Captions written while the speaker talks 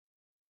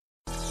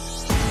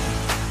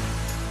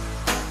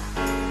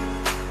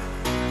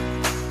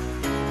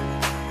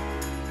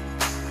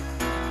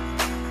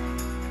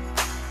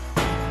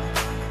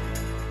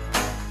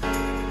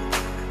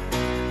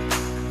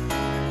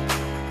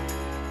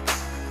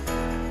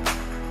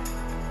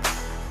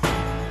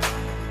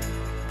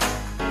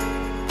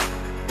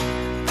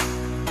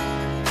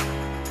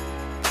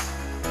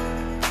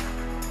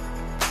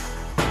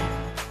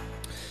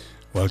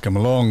Welcome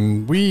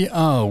along. We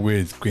are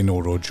with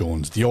Gwynoro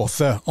Jones, the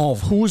author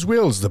of Whose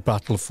Wills? The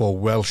Battle for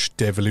Welsh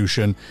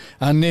Devolution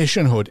and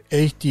Nationhood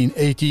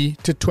 1880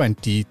 to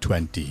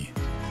 2020.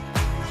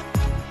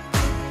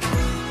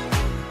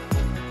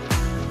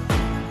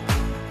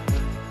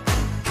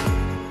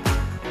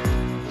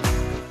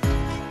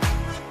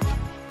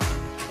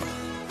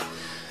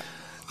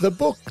 The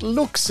book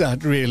looks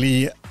at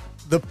really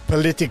the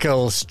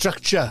political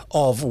structure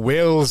of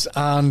Wales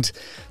and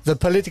the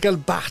political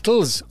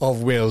battles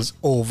of Wales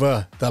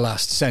over the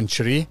last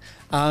century.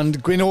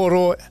 And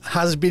Gwynoro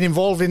has been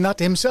involved in that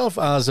himself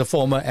as a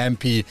former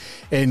MP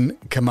in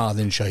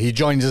Carmarthenshire. He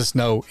joins us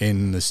now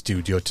in the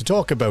studio to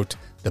talk about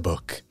the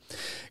book.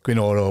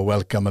 Gwynoro,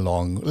 welcome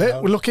along. We're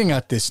looking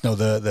at this now,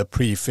 the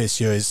preface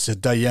here is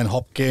Diane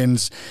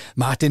Hopkins.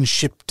 Martin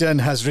Shipton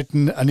has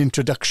written an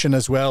introduction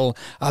as well.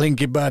 Alan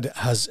Gibbard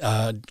has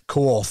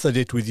co-authored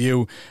it with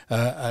you,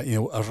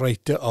 a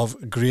writer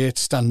of great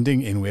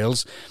standing in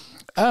Wales.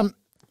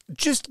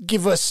 Just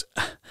give us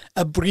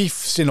a brief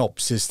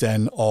synopsis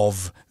then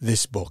of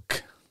this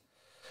book.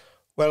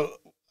 Well,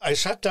 I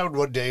sat down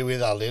one day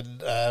with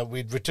Alan.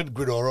 We'd written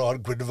Gwynoro on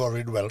Gwynfor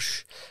in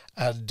Welsh,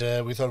 and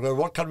we thought, well,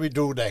 what can we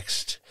do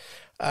next?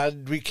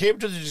 And we came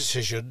to the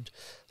decision,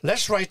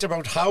 let's write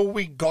about how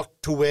we got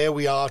to where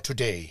we are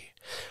today.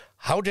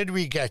 How did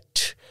we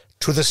get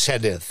to the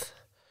Senedd?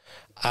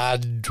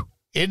 And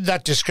in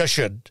that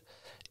discussion,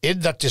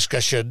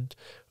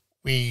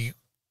 we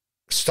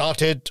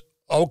started,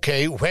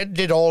 okay, when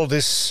did all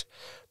this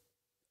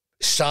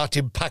start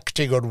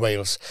impacting on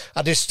Wales?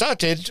 And it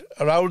started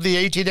around the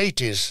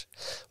 1880s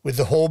with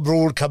the Home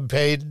Rule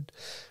campaign,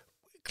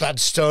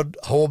 Gladstone,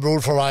 Home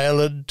Rule for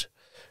Ireland.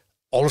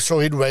 Also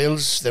in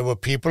Wales, there were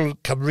people,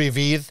 Cymru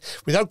Fydd.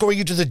 Without going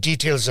into the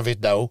details of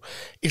it now,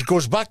 it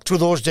goes back to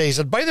those days.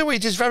 And by the way,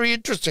 it is very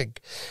interesting.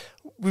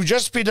 We've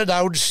just been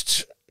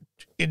announced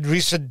in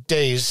recent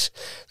days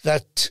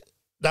that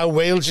now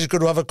Wales is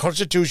going to have a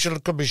constitutional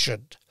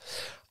commission.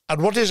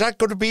 And what is that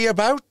going to be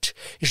about?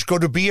 It's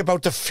going to be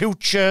about the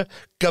future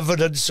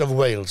governance of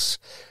Wales.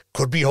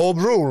 Could be Home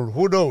Rule,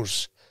 who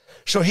knows?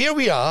 So here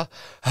we are,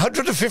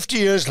 150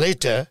 years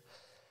later,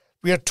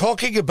 we are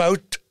talking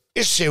about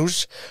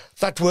issues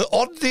that were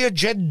on the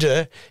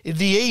agenda in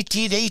the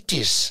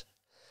 1880s.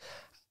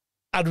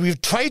 And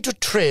we've tried to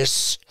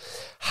trace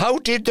how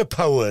did the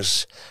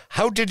powers,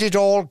 how did it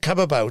all come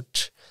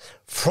about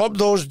from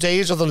those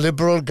days of the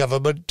Liberal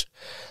government,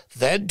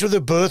 then to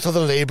the birth of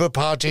the Labour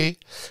Party,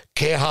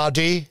 Kay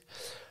Hardy,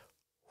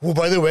 who,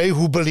 by the way,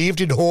 who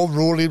believed in Home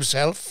Rule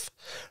himself,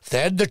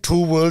 then the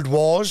two world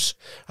wars,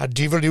 and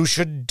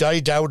devolution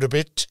died down a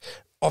bit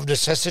of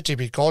necessity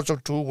because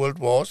of two world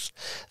wars,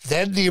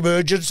 then the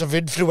emergence of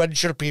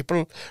influential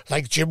people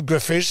like Jim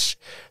Griffiths,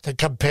 the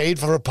campaign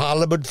for a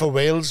parliament for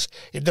Wales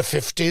in the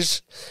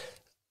 50s,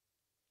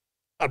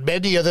 and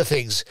many other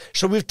things.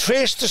 So we've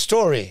traced the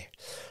story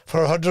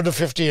for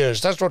 150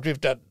 years. That's what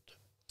we've done.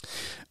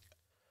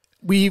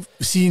 We've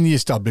seen the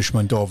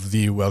establishment of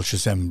the Welsh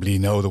Assembly,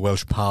 now the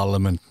Welsh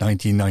Parliament,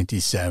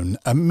 1997.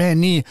 And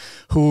many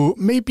who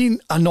maybe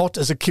are not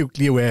as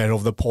acutely aware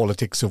of the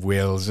politics of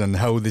Wales and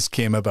how this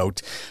came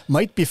about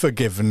might be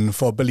forgiven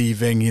for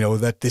believing,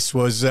 that this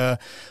was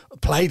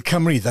Plaid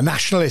Cymru, the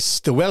nationalists,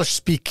 the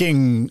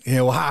Welsh-speaking,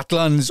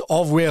 heartlands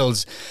of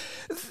Wales.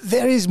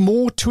 There is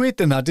more to it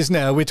than that, isn't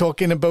there? We're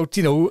talking about,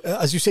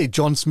 as you say,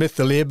 John Smith,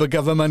 the Labour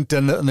government,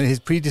 and his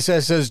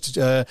predecessors,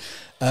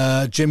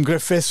 Jim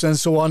Griffiths, and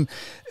so on.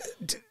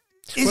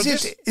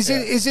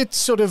 Is it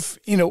sort of,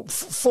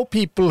 for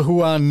people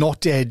who are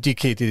not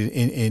educated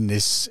in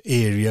this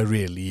area,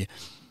 really,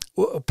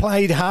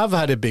 Plaid have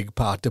had a big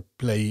part to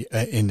play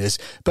in this,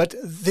 but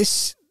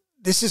this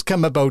has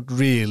come about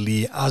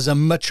really as a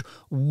much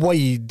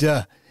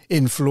wider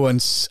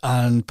influence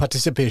and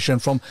participation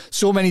from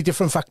so many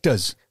different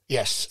factors.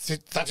 Yes,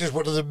 that is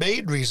one of the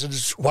main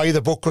reasons why the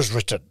book was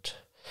written.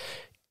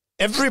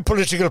 Every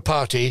political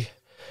party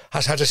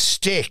has had a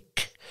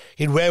stake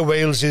in where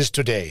Wales is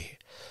today.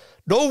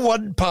 No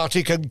one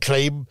party can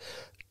claim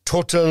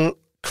total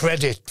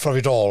credit for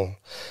it all.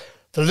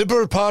 The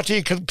Liberal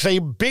Party can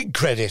claim big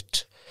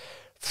credit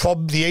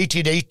from the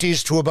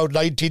 1880s to about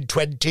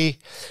 1920.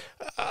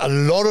 A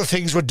lot of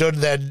things were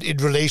done then in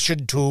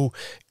relation to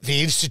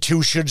the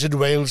institutions in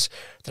Wales,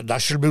 the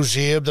National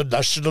Museum, the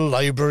National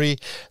Library,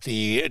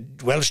 the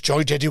Welsh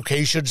Joint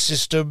Education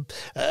System,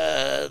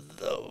 the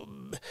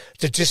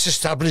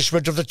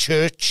disestablishment of the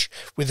church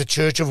with the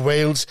Church of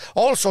Wales,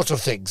 all sorts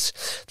of things.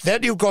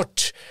 Then you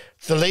got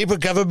the Labour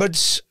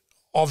governments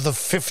of the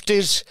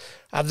 50s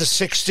and the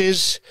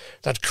 60s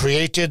that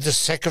created the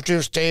Secretary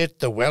of State,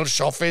 the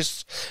Welsh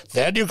Office.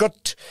 Then you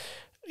got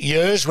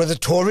years where the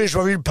Tories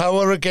were in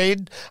power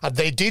again, and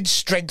they did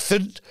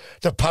strengthen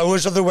the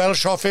powers of the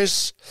Welsh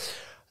Office.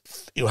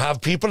 You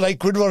have people like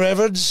Gwynfor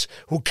Evans,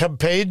 who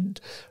campaigned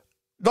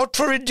not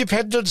for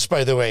independence,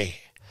 by the way.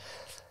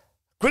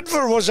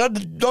 Gwynfor was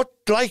not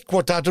like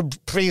what Adam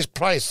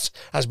Price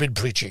has been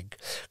preaching.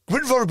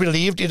 Gwynfor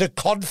believed in a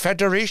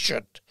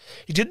confederation.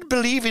 He didn't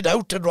believe in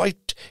out and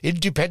right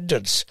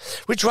independence,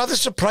 which rather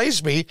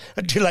surprised me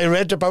until I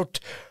read about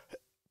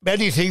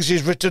many things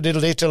he's written in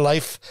later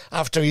life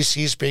after he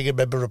ceased being a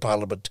Member of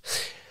Parliament.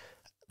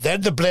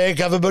 Then the Blair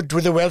government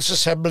with the Welsh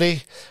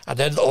Assembly, and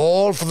then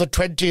all for the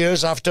 20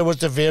 years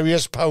afterwards, the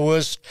various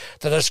powers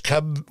that has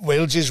come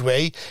Wales's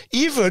way,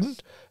 even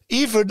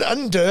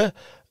under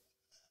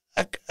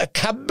a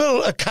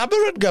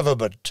Cameron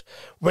government,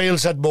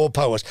 Wales had more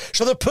powers.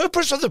 So the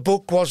purpose of the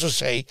book was to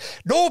say,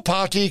 no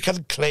party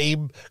can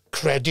claim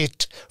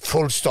credit,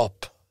 full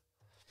stop.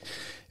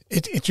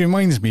 It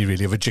reminds me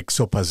really of a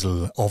jigsaw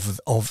puzzle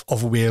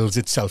of Wales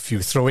itself. You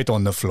throw it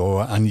on the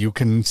floor and you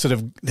can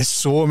there's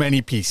so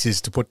many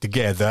pieces to put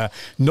together,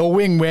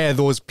 knowing where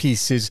those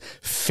pieces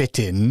fit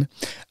in.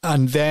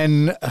 And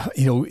then,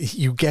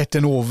 you get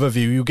an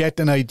overview, you get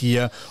an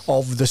idea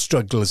of the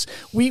struggles.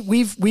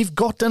 We've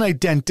got an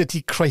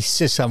identity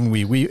crisis, haven't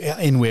we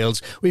in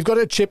Wales? We've got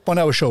a chip on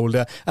our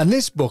shoulder. And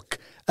this book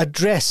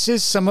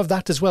addresses some of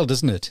that as well,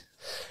 doesn't it?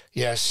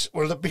 Yes,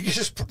 well, the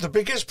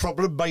biggest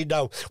problem by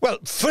now... Well,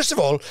 first of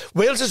all,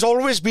 Wales has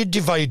always been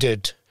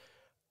divided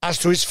as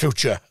to its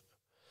future.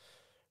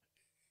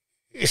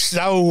 It's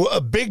now a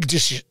big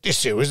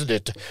issue, isn't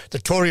it? The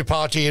Tory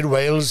party in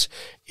Wales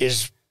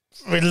is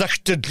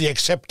reluctantly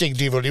accepting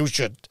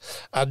devolution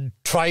and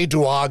trying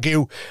to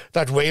argue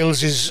that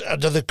Wales is,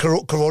 under the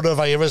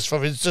coronavirus,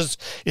 for instance,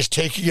 is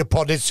taking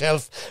upon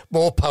itself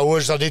more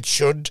powers than it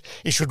should.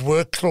 It should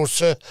work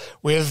closer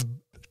with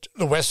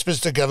the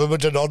Westminster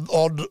government and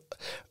on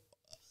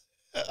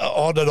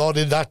and on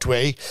in that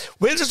way.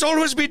 Wales has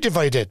always been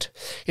divided.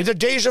 In the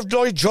days of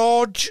Lloyd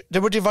George, they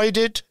were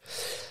divided.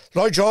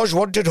 Lloyd George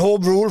wanted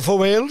Home Rule for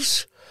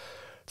Wales.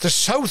 The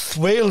South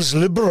Wales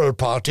Liberal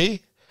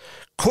Party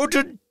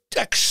couldn't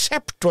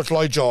accept what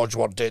Lloyd George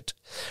wanted,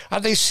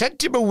 and they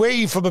sent him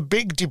away from a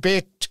big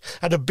debate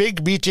and a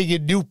big meeting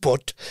in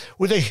Newport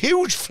with a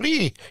huge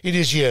flea in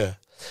his ear.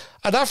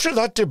 And after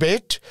that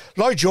debate,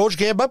 Lloyd George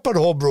gave up on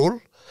Home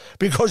Rule,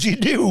 because he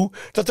knew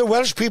that the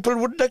Welsh people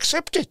wouldn't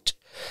accept it.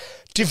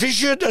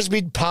 Division has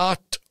been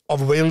part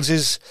of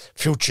Wales's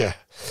future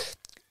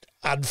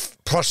and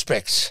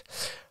prospects.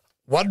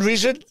 One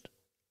reason,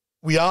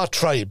 we are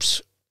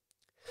tribes.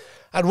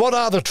 And what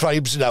are the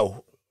tribes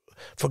now?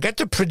 Forget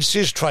the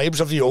princes tribes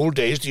of the old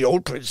days, the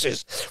old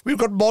princes. We've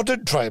got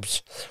modern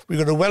tribes. We've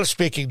got a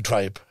Welsh-speaking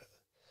tribe.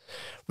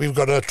 We've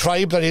got a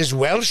tribe that is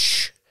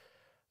Welsh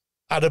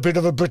and a bit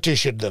of a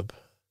British in them.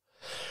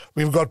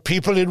 We've got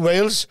people in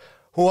Wales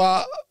who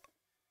are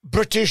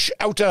British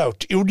out and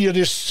out,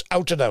 Unionists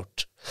out and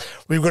out.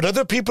 We've got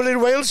other people in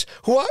Wales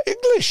who are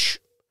English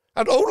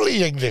and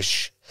only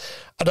English,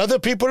 and other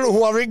people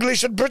who are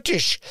English and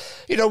British.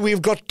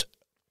 We've got,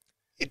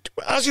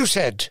 as you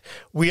said,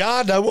 we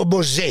are now a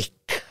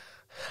mosaic,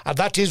 and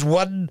that is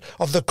one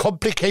of the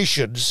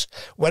complications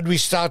when we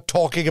start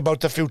talking about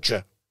the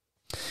future.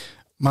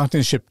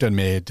 Martin Shipton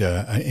made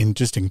an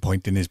interesting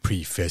point in his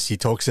preface. He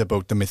talks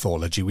about the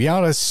mythology. We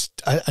are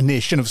a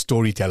nation of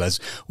storytellers.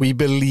 We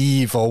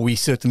believe, or we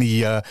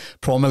certainly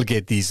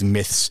promulgate these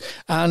myths.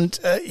 And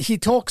he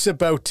talks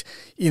about,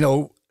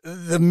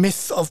 the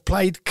myth of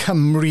Plaid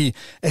Cymru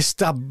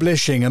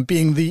establishing and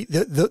being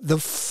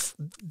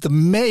the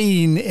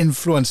main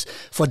influence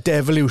for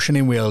devolution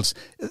in Wales.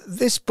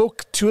 This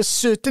book, to a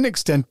certain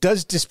extent,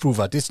 does disprove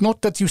that. It's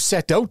not that you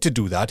set out to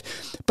do that,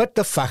 but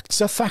the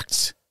facts are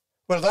facts.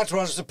 Well, that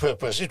was the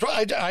purpose.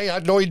 I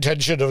had no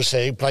intention of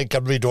saying Plaid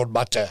Cymru don't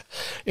matter.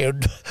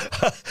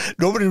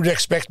 Nobody would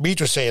expect me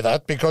to say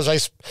that, because I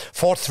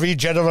fought 3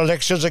 general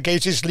elections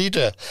against its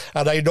leader,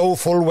 and I know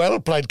full well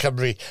Plaid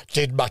Cymru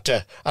did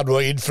matter and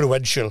were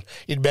influential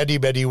in many,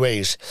 many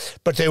ways.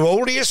 But they were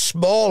only a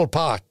small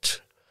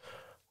part,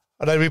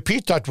 and I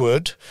repeat that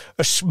word,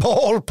 a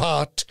small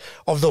part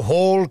of the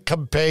whole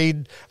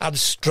campaign and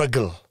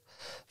struggle.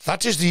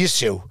 That is the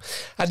issue.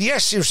 And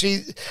yes, you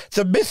see,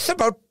 the myth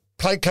about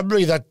Plaid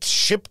Cymru that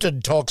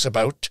Shipton talks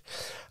about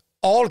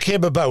all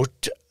came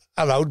about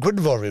around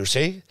Gwynfor, you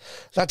see.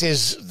 That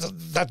is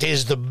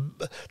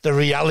the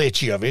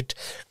reality of it.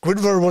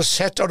 Gwynfor was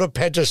set on a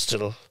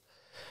pedestal,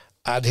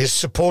 and his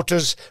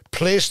supporters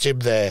placed him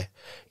there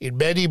in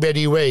many,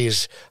 many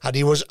ways, and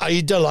he was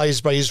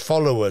idolised by his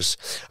followers.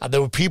 And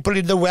there were people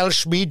in the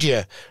Welsh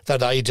media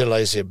that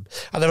idolise him.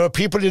 And there are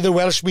people in the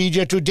Welsh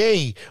media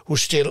today who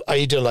still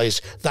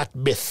idolise that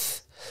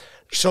myth.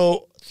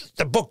 So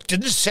the book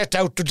didn't set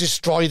out to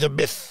destroy the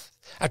myth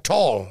at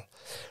all.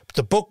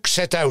 The book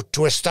set out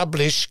to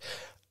establish,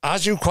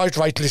 as you quite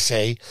rightly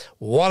say,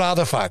 what are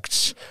the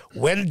facts?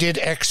 When did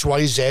X,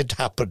 Y, Z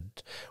happen?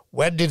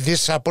 When did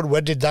this happen?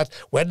 When did that?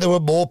 When there were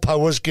more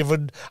powers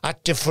given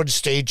at different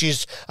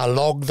stages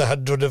along the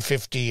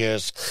 150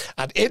 years.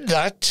 And in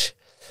that,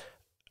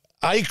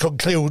 I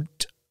conclude,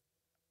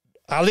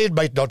 Alan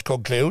might not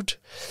conclude,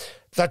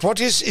 that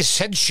what is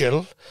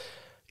essential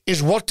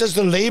is what does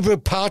the Labour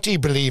Party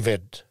believe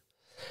in?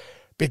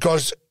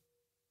 Because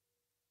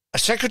a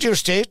Secretary of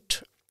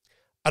State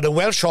and a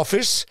Welsh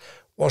office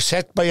was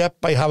set up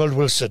by Harold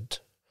Wilson.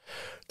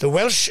 The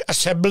Welsh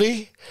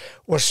Assembly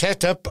was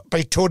set up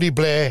by Tony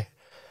Blair.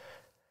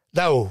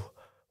 Now,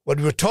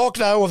 when we talk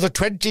now of the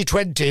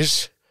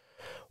 2020s,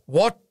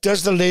 what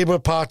does the Labour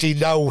Party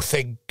now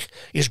think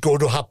is going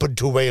to happen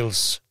to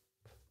Wales?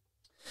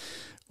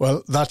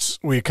 Well,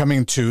 we're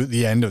coming to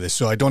the end of this,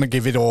 so I don't want to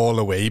give it all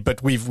away.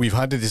 But we've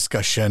had a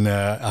discussion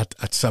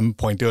at some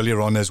point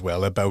earlier on as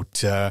well about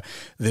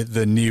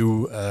the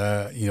new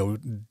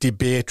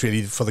debate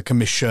really for the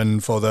Commission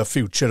for the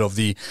future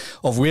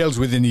of Wales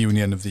within the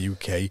Union of the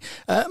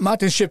UK.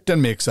 Martin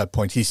Shipton makes that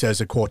point. He says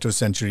a quarter of a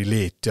century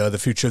late, the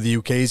future of the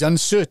UK is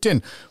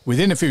uncertain.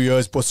 Within a few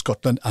years, both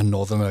Scotland and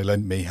Northern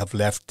Ireland may have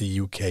left the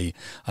UK,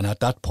 and at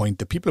that point,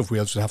 the people of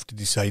Wales will have to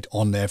decide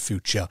on their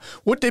future.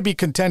 Would they be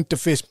content to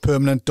face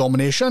permanent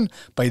domination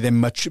by their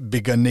much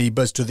bigger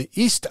neighbours to the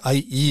east,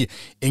 i.e.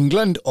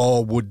 England,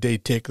 or would they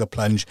take the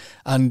plunge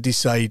and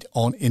decide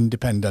on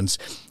independence?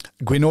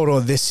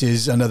 Gwynoro, this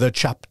is another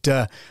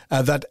chapter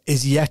that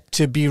is yet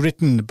to be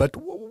written, but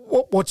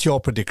what's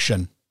your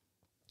prediction?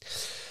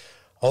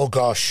 Oh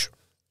gosh,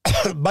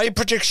 my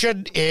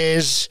prediction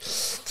is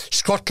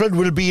Scotland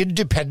will be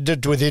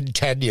independent within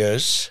 10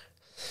 years.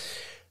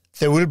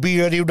 There will be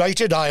a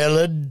united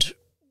Ireland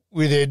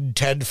within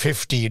 10,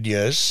 15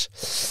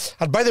 years.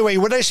 And by the way,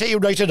 when I say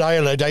United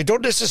Ireland, I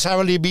don't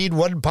necessarily mean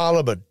one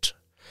parliament.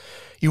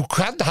 You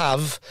can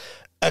have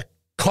a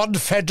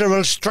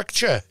confederal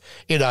structure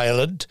in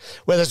Ireland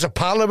where there's a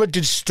parliament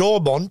in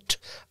Stormont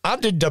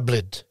and in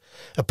Dublin,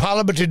 a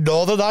parliament in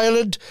Northern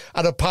Ireland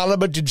and a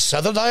parliament in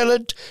Southern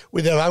Ireland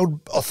with their own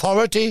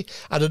authority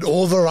and an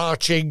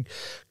overarching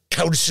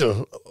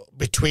council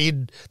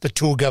between the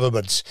two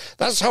governments.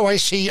 That's how I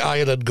see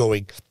Ireland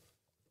going.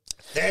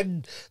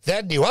 Then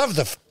you have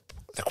the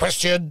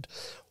question,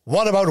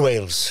 what about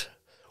Wales?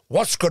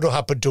 What's going to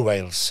happen to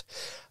Wales?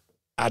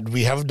 And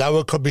we have now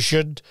a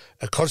commission,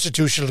 a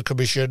constitutional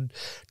commission,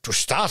 to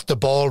start the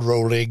ball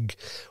rolling.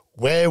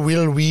 Where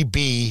will we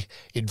be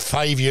in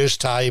 5 years'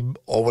 time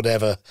or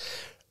whatever?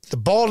 The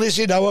ball is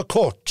in our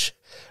court,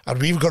 and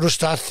we've got to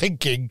start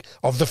thinking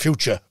of the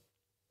future.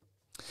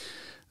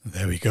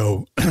 There we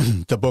go.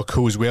 The book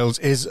Whose Wales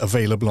is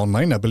available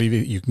online. I believe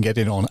you can get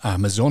it on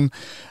Amazon,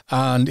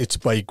 and it's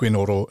by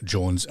Gwynoro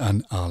Jones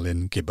and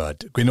Alan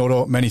Gibbard.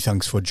 Gwynoro, many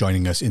thanks for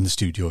joining us in the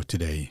studio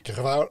today. Diolch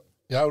yn fawr.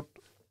 Iawn.